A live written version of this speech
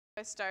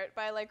I start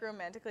by like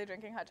romantically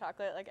drinking hot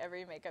chocolate like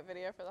every makeup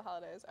video for the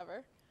holidays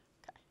ever.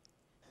 Okay.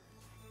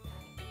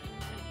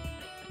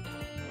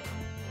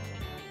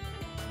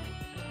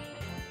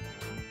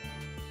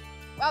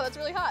 Wow, that's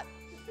really hot.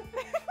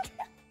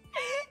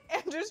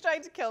 Andrew's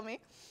trying to kill me.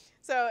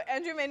 So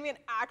Andrew made me an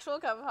actual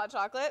cup of hot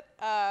chocolate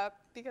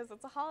because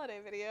it's a holiday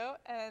video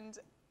and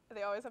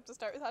they always have to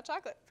start with hot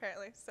chocolate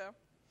apparently. So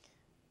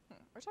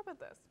where should I put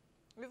this?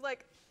 We've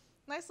like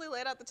nicely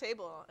laid out the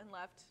table and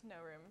left no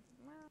room.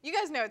 You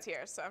guys know it's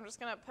here, so I'm just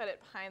gonna put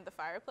it behind the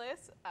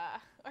fireplace.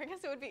 Or I guess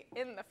it would be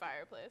in the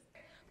fireplace.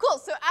 Cool,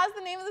 so as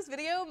the name of this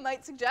video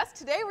might suggest,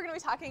 today we're gonna be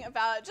talking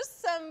about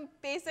just some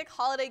basic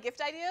holiday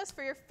gift ideas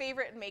for your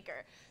favorite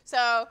maker.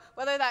 So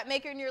whether that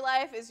maker in your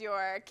life is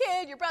your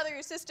kid, your brother,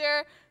 your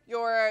sister,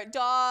 your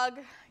dog,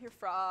 your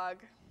frog,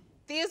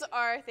 these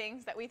are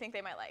things that we think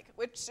they might like,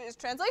 which is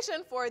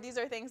translation for these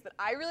are things that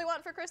I really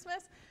want for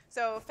Christmas.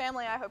 So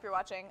family, I hope you're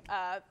watching.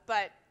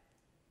 But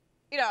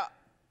you know,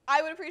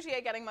 I would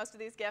appreciate getting most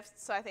of these gifts,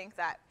 so I think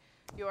that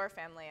your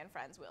family and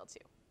friends will too.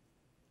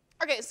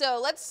 Okay, so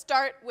let's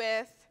start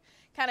with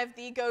kind of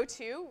the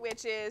go-to,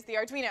 which is the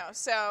Arduino.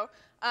 So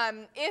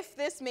if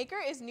this maker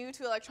is new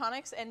to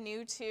electronics and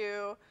new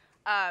to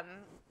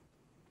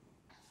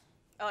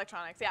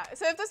electronics, yeah.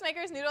 So if this maker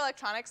is new to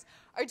electronics,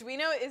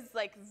 Arduino is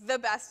like the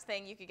best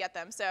thing you could get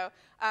them. So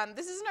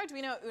this is an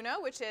Arduino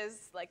Uno, which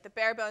is like the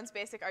bare bones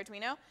basic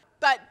Arduino.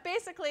 But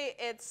basically,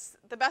 it's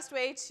the best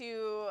way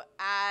to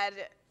add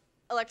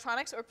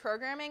electronics or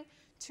programming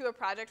to a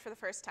project for the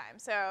first time.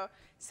 So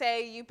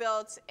say you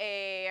built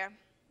a,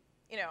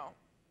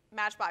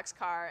 Matchbox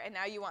car, and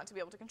now you want to be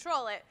able to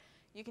control it,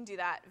 you can do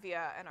that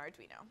via an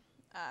Arduino.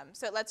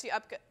 So it lets you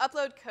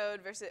upload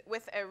code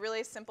with a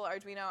really simple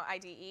Arduino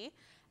IDE.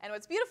 And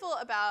what's beautiful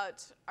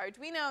about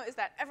Arduino is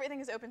that everything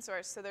is open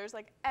source, so there's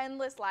like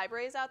endless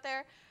libraries out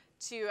there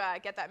to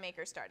get that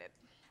maker started.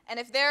 And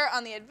if they're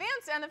on the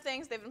advanced end of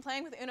things, they've been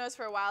playing with Unos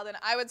for a while, then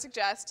I would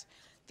suggest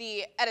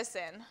the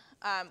Edison,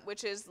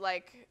 which is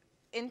like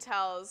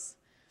Intel's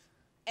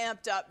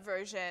amped up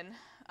version.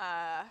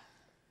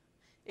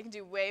 It can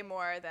do way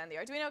more than the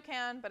Arduino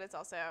can, but it's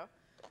also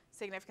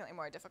significantly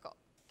more difficult.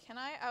 Can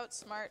I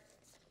outsmart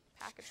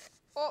packaging?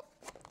 Oh,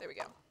 there we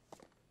go.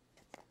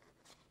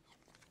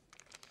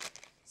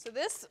 So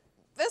this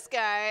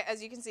guy,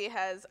 as you can see,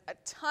 has a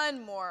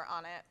ton more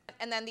on it.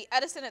 And then the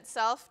Edison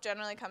itself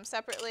generally comes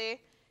separately,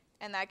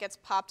 and that gets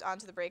popped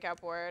onto the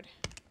breakout board.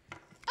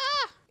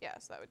 Ah! Yeah,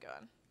 so that would go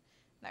on.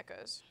 That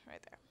goes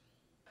right there.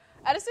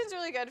 Edison's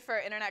really good for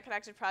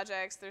internet-connected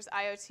projects. There's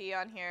IoT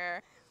on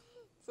here.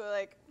 So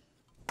like,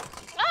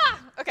 ah!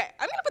 Okay,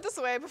 I'm gonna put this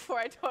away before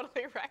I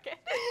totally wreck it.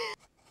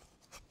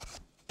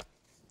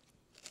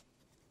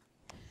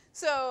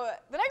 So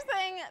the next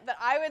thing that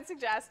I would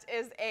suggest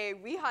is a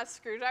Weehot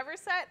screwdriver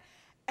set.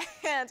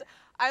 And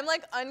I'm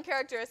like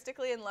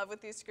uncharacteristically in love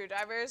with these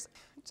screwdrivers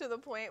to the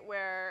point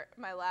where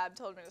my lab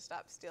told me to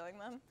stop stealing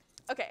them.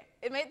 Okay,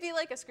 it might be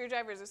like a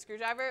screwdriver is a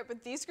screwdriver,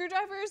 but these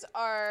screwdrivers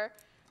are,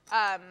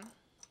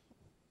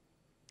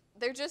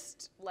 they're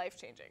just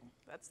life-changing.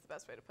 That's the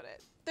best way to put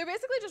it. They're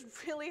basically just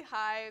really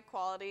high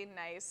quality,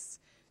 nice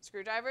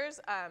screwdrivers.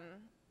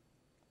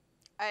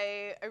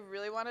 I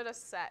really wanted a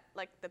set,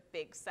 like the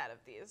big set of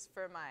these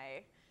for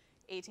my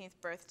 18th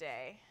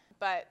birthday,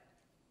 but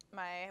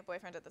my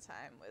boyfriend at the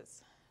time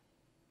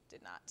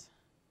did not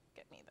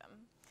get me them.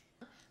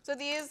 So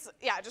these,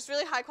 yeah, just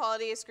really high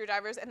quality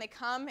screwdrivers, and they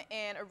come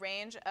in a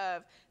range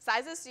of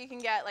sizes. So you can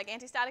get like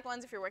anti-static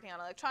ones if you're working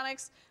on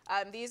electronics.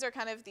 These are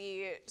kind of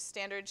the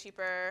standard,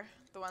 cheaper,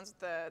 the ones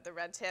with the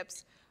red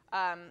tips.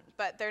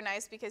 But they're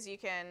nice because you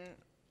can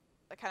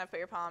kind of put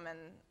your palm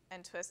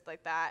and twist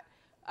like that.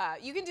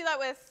 You can do that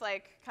with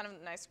like kind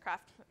of nice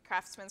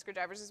craftsman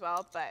screwdrivers as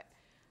well, but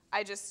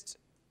I just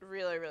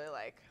really, really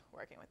like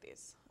working with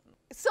these.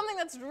 Something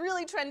that's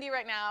really trendy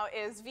right now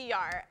is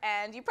VR,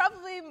 and you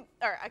probably,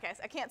 or okay,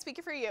 so I can't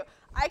speak for you.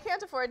 I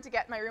can't afford to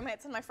get my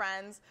roommates and my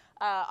friends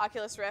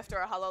Oculus Rift or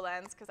a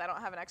HoloLens because I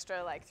don't have an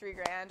extra like $3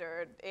 grand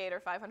or $800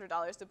 or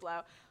 $500 to blow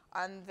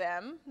on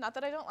them. Not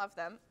that I don't love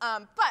them,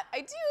 but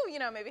I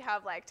do, maybe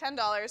have like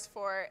 $10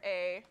 for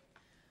a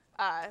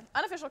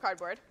unofficial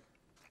cardboard.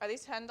 Are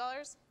these $10?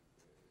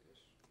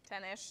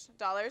 $10-ish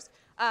dollars.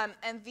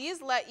 And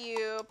these let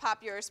you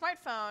pop your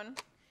smartphone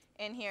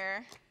in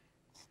here.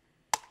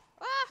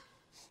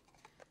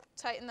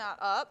 Tighten that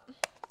up,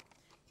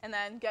 and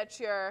then get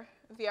your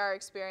VR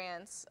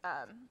experience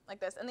like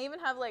this. And they even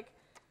have like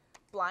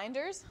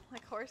blinders,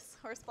 like horse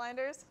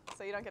blinders,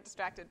 so you don't get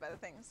distracted by the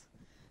things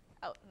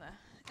out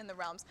in the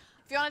realms.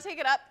 If you want to take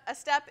it up a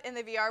step in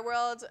the VR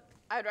world,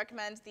 I would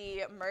recommend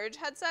the Merge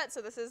headset. So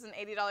this is an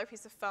 $80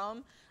 piece of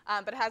foam,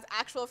 but it has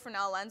actual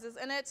Fresnel lenses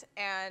in it,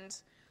 and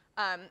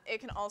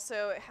it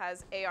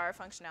has AR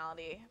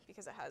functionality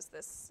because it has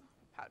this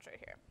pouch right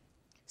here.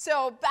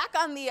 So back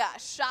on the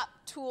shop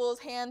tools,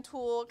 hand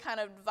tool kind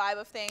of vibe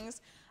of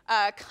things,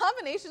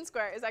 combination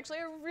square is actually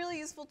a really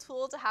useful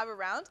tool to have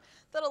around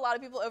that a lot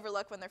of people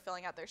overlook when they're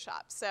filling out their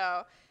shop.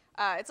 So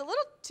it's a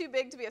little too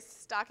big to be a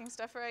stocking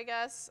stuffer, I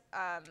guess,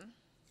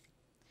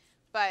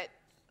 but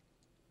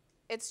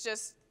it's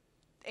just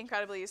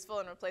incredibly useful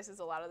and replaces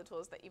a lot of the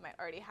tools that you might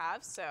already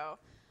have. So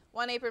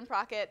 1 apron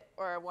pocket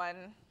or 1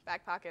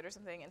 back pocket or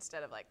something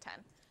instead of like 10.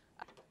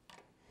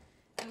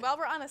 And while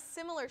we're on a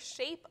similar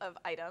shape of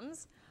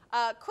items,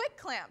 quick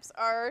clamps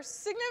are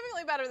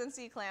significantly better than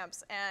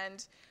C-clamps,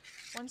 and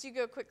once you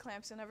go quick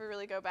clamps, you'll never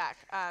really go back.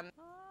 Clamp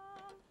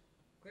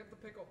the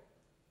pickle.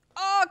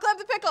 Oh, clamp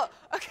the pickle!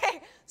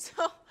 Okay,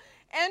 so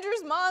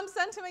Andrew's mom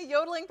sent him a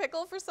yodeling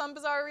pickle for some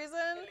bizarre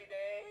reason.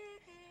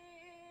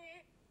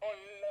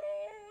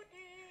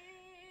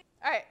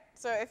 All right,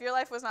 so if your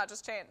life was not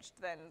just changed,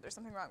 then there's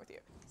something wrong with you.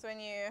 So when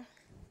you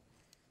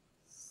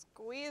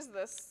squeeze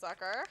this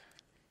sucker,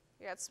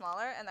 it gets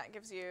smaller, and that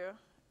gives you,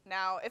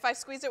 now, if I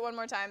squeezed it one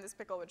more time, this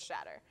pickle would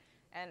shatter,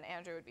 and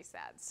Andrew would be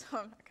sad, so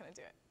I'm not going to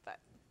do it, but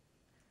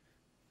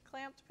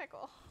clamped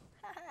pickle.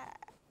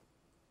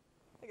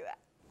 Look at that.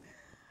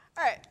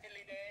 All right.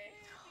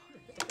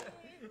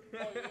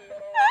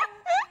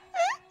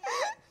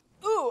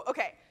 Ooh,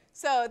 okay.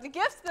 So the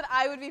gift that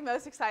I would be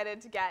most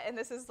excited to get, and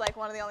this is like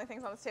one of the only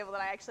things on this table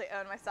that I actually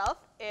own myself,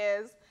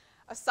 is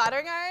a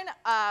soldering iron.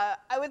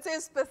 I would say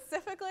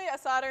specifically a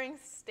soldering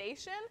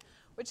station,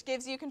 which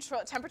gives you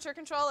temperature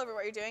control over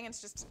what you're doing.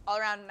 It's just all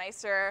around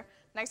nicer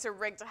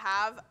rig to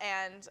have.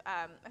 And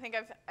I think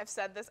I've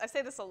said this. I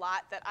say this a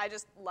lot, that I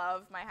just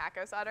love my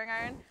Hakko soldering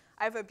iron.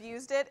 I've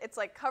abused it. It's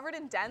like covered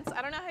in dents.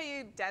 I don't know how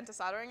you dent a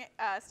soldering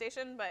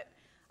station, but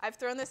I've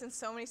thrown this in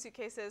so many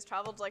suitcases,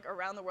 traveled like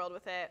around the world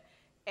with it,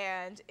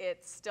 and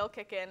it's still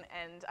kicking.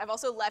 And I've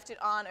also left it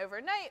on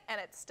overnight,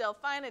 and it's still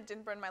fine. It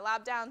didn't burn my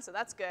lab down, so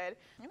that's good.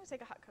 I'm going to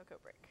take a hot cocoa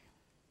break.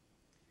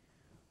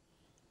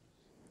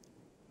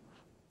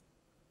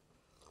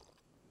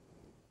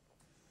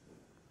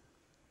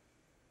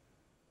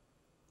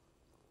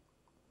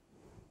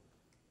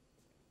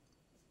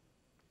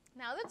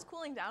 Now that it's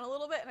cooling down a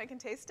little bit and I can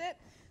taste it,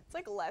 it's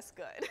like less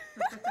good.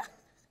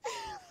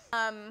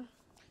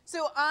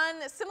 So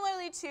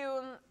similarly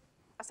to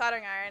a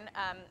soldering iron,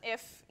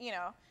 if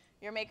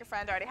your maker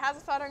friend already has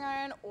a soldering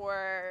iron,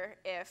 or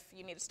if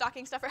you need a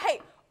stocking stuffer, hey,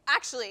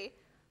 actually,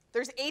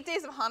 there's 8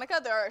 days of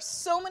Hanukkah. There are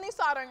so many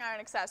soldering iron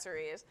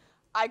accessories.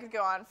 I could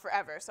go on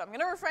forever, so I'm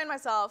going to refrain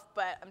myself,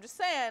 but I'm just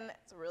saying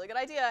it's a really good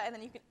idea, and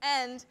then you can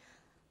end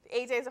the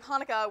 8 days of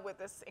Hanukkah with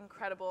this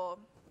incredible,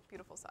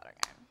 beautiful soldering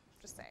iron.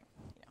 Just saying.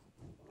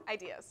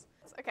 Ideas.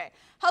 Okay,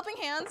 helping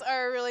hands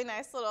are a really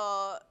nice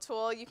little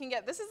tool. You can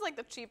get, this is like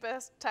the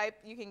cheapest type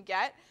you can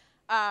get.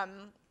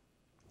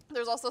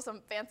 There's also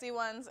some fancy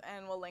ones,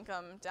 and we'll link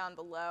them down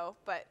below,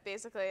 but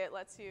basically it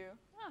lets you,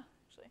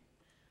 actually,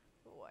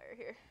 a wire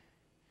here.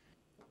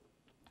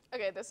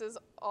 Okay, this is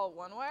all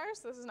one wire,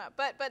 so this is not,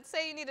 but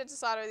say you needed to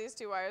solder these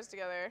 2 wires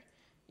together,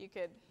 you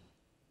could,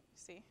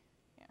 see.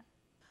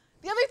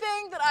 The other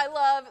thing that I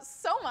love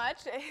so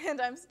much, and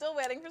I'm still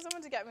waiting for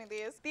someone to get me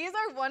these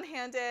are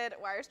one-handed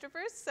wire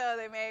strippers, so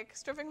they make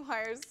stripping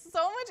wires so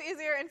much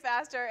easier and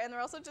faster, and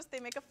they're also just, they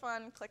make a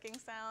fun clicking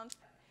sound.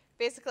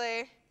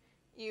 Basically,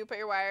 you put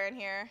your wire in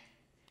here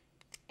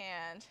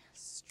and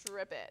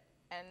strip it,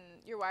 and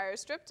your wire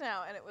is stripped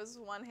now, and it was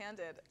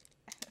one-handed.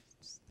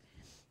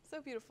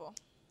 So beautiful.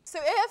 So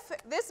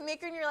if this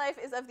maker in your life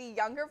is of the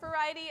younger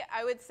variety,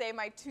 I would say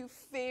my 2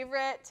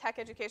 favorite tech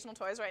educational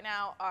toys right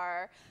now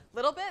are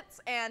Little Bits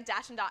and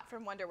Dash and Dot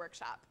from Wonder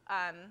Workshop.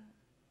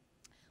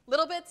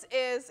 Little Bits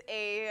is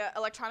a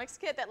electronics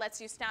kit that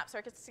lets you snap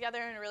circuits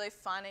together in a really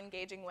fun,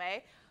 engaging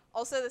way.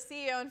 Also, the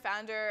CEO and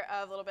founder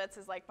of Little Bits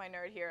is like my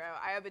nerd hero.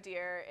 Aya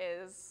Badir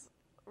is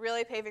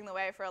really paving the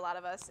way for a lot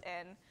of us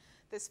in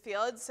this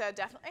field, so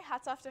definitely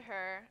hats off to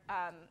her,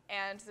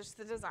 and just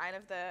the design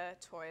of the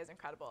toy is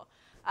incredible.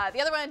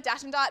 The other one,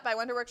 Dash and Dot by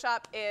Wonder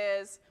Workshop,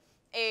 is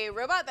a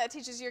robot that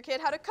teaches your kid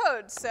how to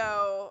code.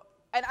 So,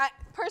 and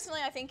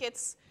personally, I think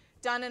it's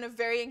done in a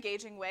very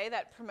engaging way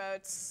that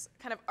promotes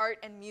kind of art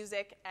and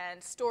music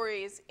and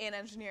stories in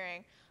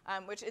engineering,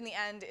 which in the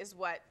end is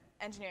what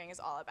engineering is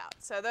all about.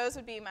 So those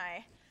would be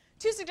my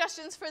 2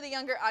 suggestions for the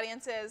younger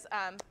audiences,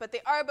 but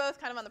they are both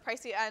kind of on the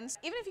pricey end.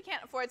 Even if you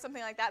can't afford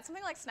something like that,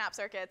 something like snap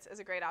circuits is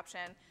a great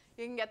option.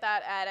 You can get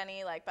that at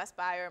any like Best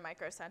Buy or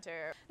Micro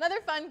Center. Another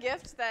fun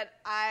gift that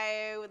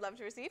I would love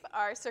to receive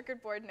are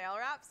circuit board nail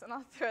wraps, and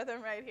I'll throw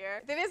them right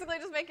here. They basically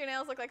just make your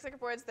nails look like circuit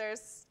boards.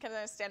 There's kind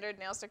of standard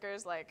nail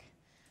stickers like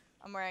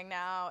I'm wearing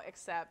now,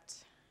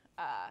 except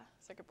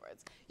circuit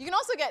boards. You can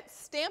also get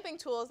stamping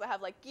tools that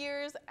have like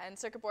gears and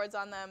circuit boards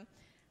on them,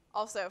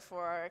 also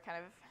for kind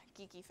of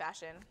geeky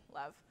fashion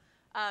love.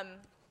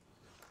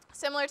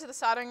 Similar to the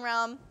soldering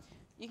realm,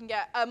 you can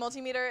get a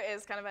multimeter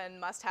is kind of a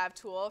must-have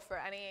tool for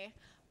any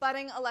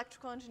budding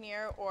electrical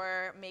engineer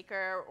or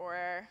maker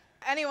or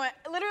anyone.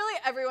 Literally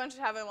everyone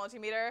should have a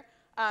multimeter,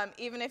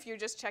 even if you're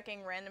just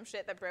checking random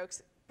shit that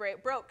broked.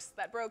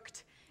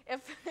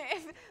 If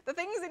the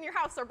things in your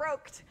house are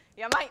broked,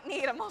 you might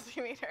need a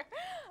multimeter.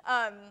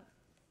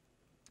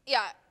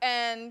 Yeah,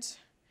 and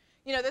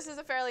this is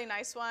a fairly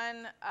nice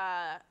one.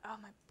 Oh,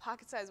 my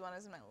pocket-sized one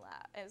is in my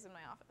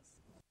office.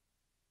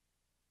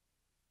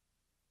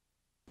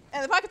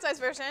 And the pocket-sized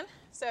version,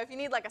 so if you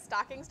need like a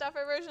stocking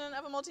stuffer version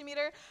of a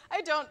multimeter,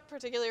 I don't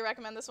particularly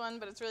recommend this one,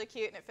 but it's really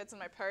cute and it fits in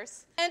my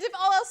purse. And if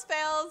all else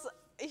fails,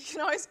 you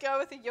can always go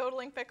with a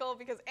yodeling pickle,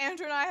 because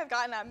Andrew and I have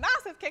gotten a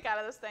massive kick out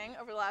of this thing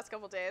over the last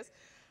couple days.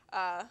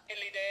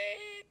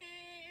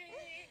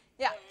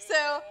 Yeah,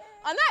 so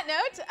on that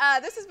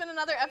note, this has been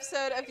another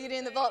episode of Beauty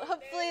in the Vault.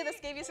 Hopefully this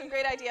gave you some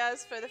great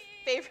ideas for the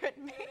favorite,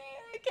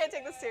 I can't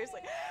take this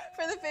seriously,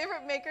 for the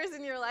favorite makers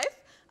in your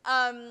life.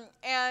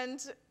 And,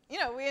 you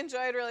know, we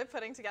enjoyed really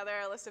putting together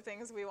a list of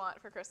things we want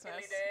for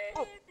Christmas.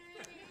 Oh.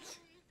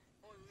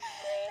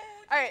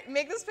 All right,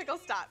 make this pickle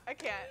stop. I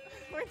can't.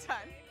 We're done.